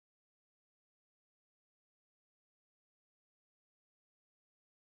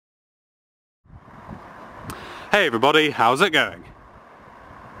Hey everybody, how's it going?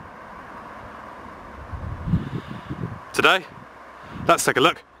 Today, let's take a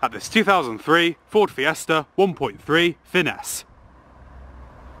look at this 2003 Ford Fiesta 1.3 Finesse.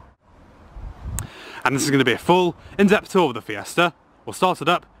 And this is going to be a full, in-depth tour of the Fiesta. We'll start it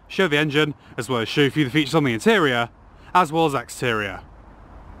up, show the engine, as well as show you the features on the interior, as well as exterior.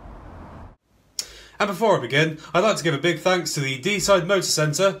 And before I begin, I'd like to give a big thanks to the Deeside Motor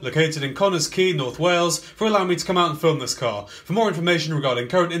Centre, located in Connors Quay, North Wales, for allowing me to come out and film this car. For more information regarding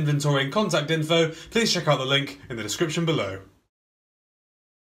current inventory and contact info, please check out the link in the description below.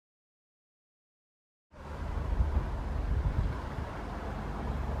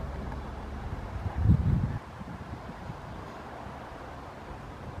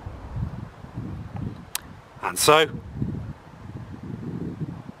 And so,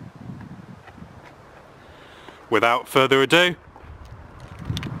 without further ado,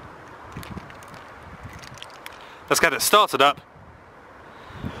 let's get it started up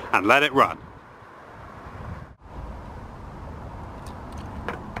and let it run.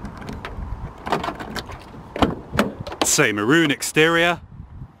 Say maroon exterior,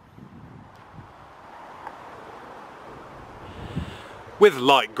 with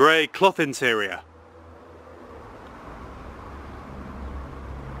light grey cloth interior.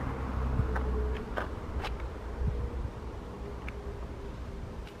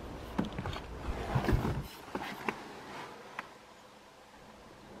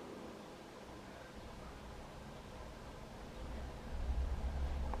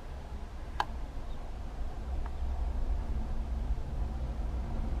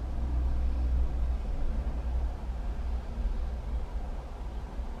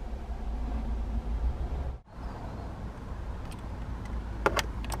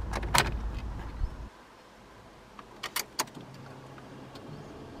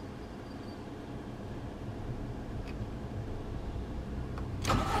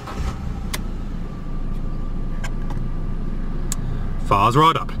 Fires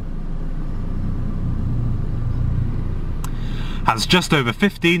right up. Has just over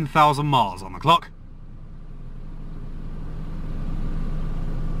 15,000 miles on the clock.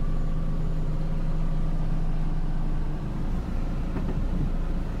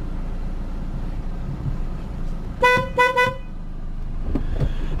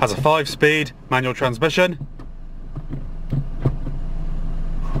 Has a 5-speed manual transmission.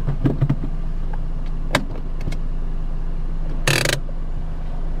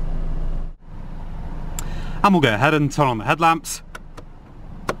 And we'll go ahead and turn on the headlamps,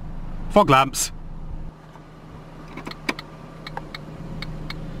 fog lamps,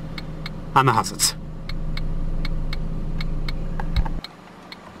 and the hazards.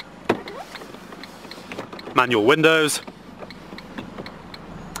 Manual windows.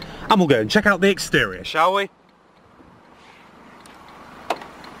 And we'll go and check out the exterior, shall we?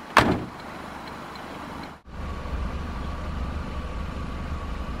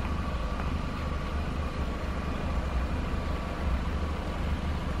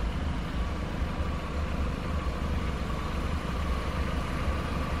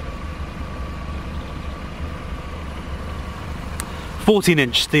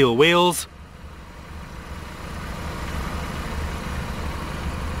 "14-inch steel wheels,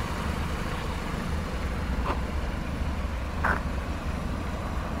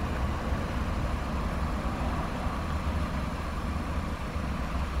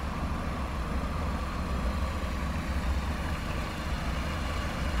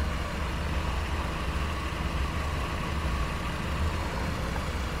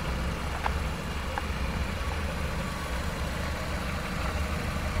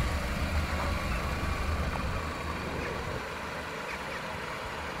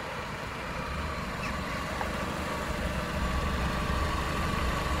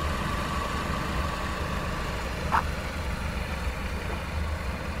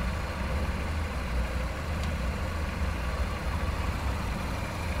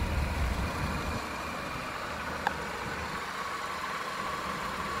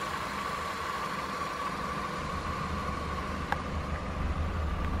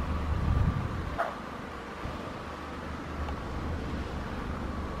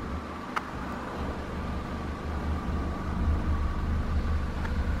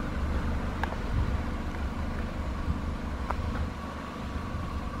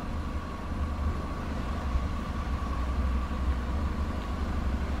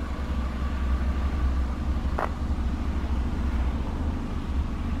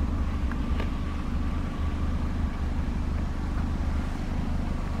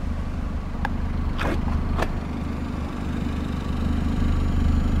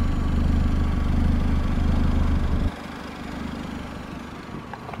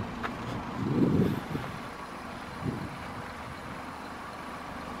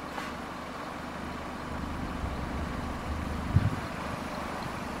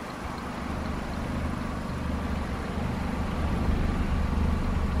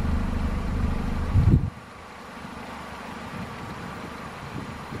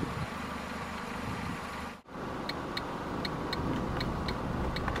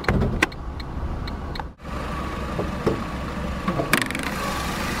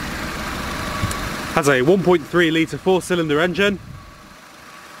 Has a 1.3 litre 4-cylinder engine,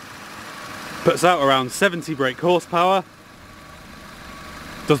 puts out around 70 brake horsepower,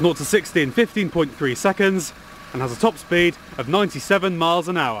 does 0 to 60 in 15.3 seconds, and has a top speed of 97 miles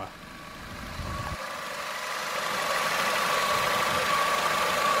an hour.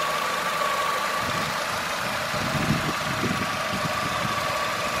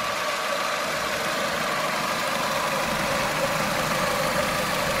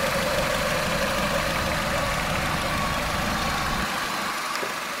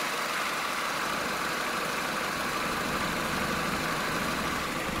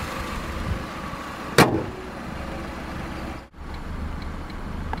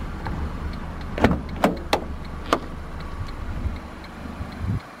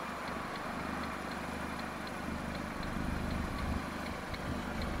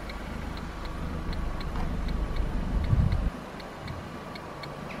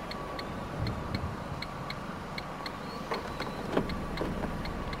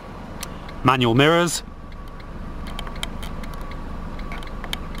 Manual mirrors,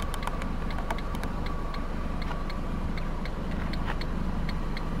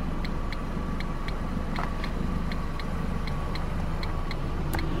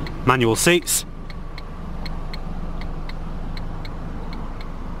 manual seats,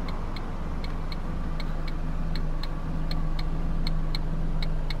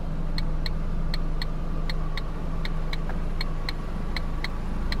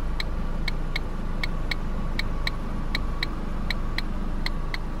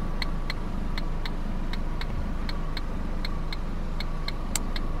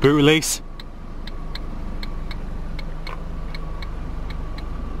 boot release,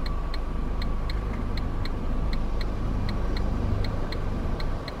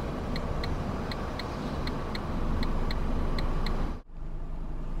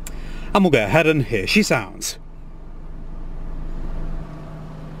 and we'll go ahead and here she sounds.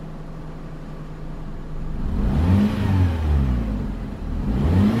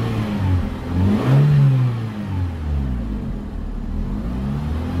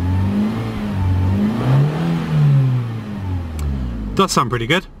 Does sound pretty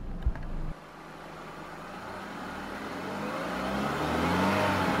good.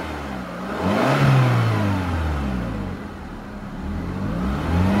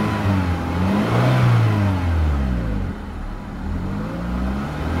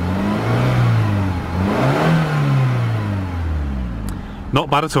 Not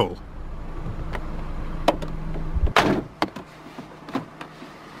bad at all.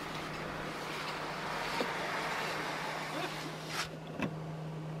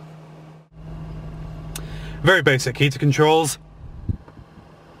 Very basic heater controls,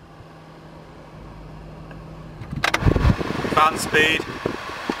 fan speed,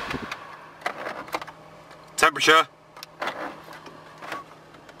 temperature,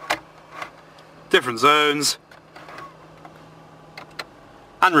 different zones,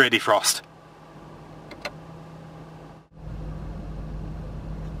 and rear defrost.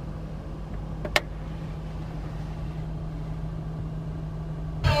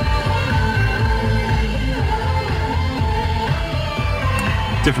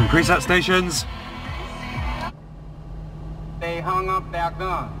 Different preset stations. They hung up their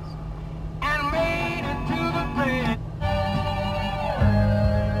guns and made it to the bridge.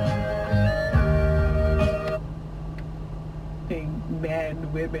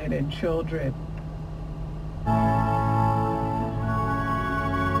 Men, women, and children.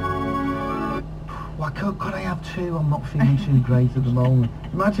 Why could I have two? I'm not feeling too great at the moment.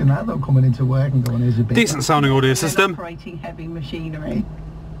 Imagine that though, coming into work and going, here's a bit. Decent sounding audio system. Operating heavy machinery.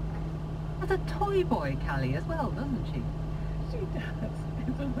 Has a toy boy, Callie, as well, doesn't she? She does.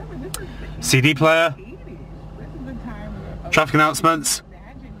 And so remember, this is the CD player, 80s. This is the time where traffic announcements,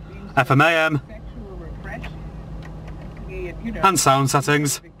 FM AM, sexual repression, you know, and sound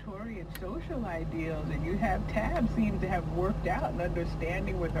settings. Victorian social ideals, and you have Tab seems to have worked out an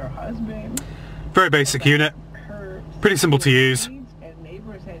understanding with her husband. Very basic unit, Her pretty simple to use. And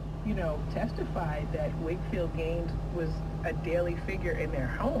neighbors had, you know, testified that Wakefield Gaines was a daily figure in their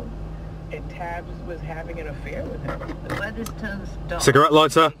home, and Tabs was having an affair with her. But where this turns dark, Cigarette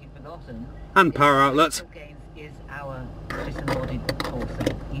lighter, forgotten, and power outlet. Wakefield Gaines is our disembodied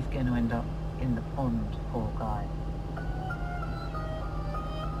torso. He's going to end up in the pond, poor guy.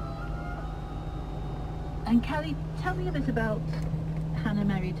 And Callie, tell me a bit about Hannah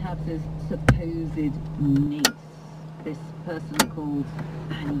Mary Tabbs's supposed niece, this person called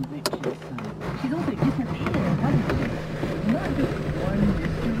Annie Richardson. She's also disappeared, hasn't she? Not just one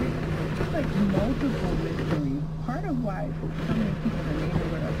mystery, it's like multiple mysteries. Part of why so many people in the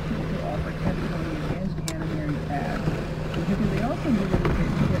neighborhood are keen to offer testimony against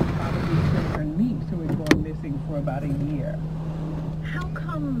about a year. How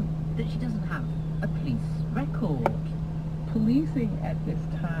come that she doesn't have a police record? Policing at this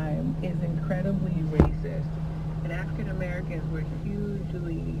time is incredibly racist, and African Americans were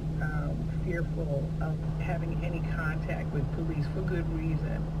hugely fearful of having any contact with police for good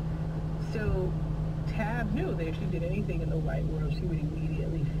reason. So Tab knew that if she did anything in the white world, she would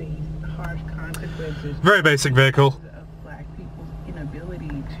immediately face harsh consequences. Very basic vehicle. Of black people's inability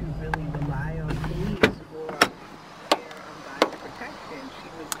to really rely on police for their unbiased protection. She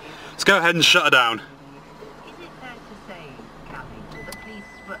was able Let's go ahead and shut her down. Is it fair to say, Kathy, that the police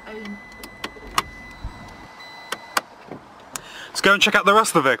were owned... Let's go and check out the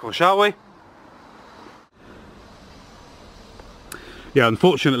rest of the vehicle, shall we? Yeah,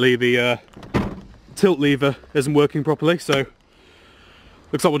 unfortunately the tilt lever isn't working properly, so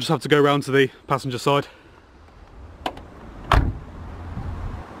looks like we'll just have to go around to the passenger side.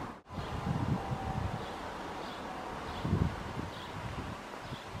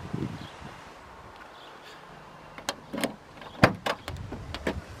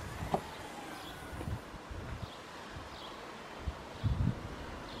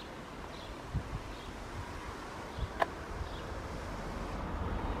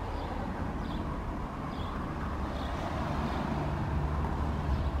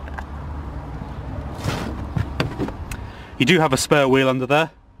 You do have a spare wheel under there.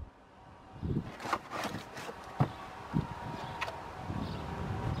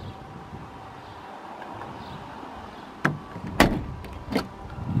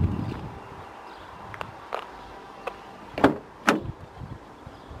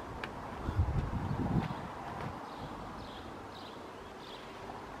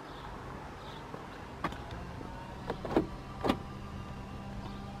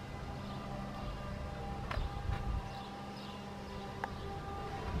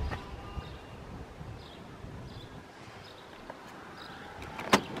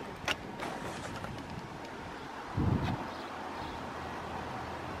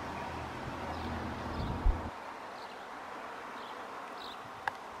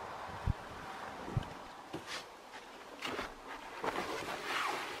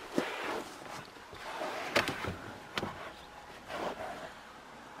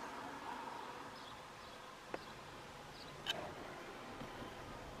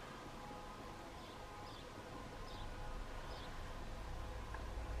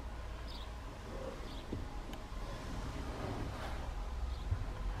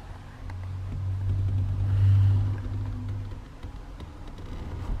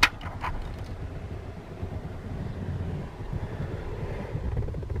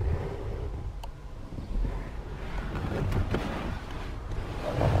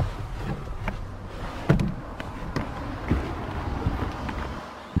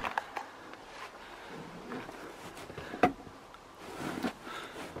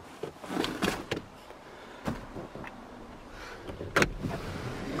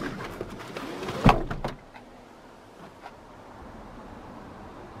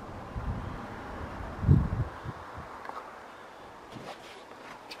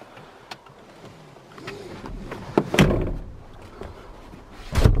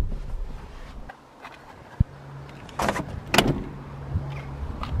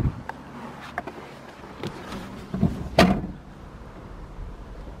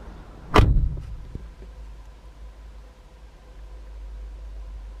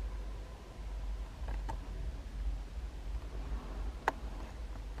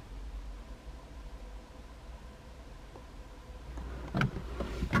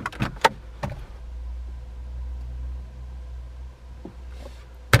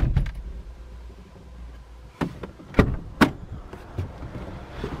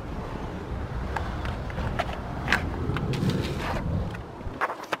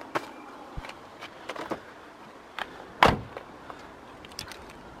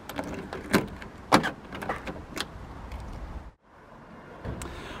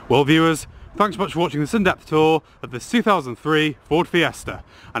 Well viewers, thanks so much for watching this in-depth tour of this 2003 Ford Fiesta,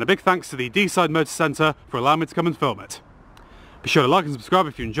 and a big thanks to the Deeside Motor Centre for allowing me to come and film it. Be sure to like and subscribe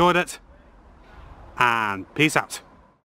if you enjoyed it, and peace out.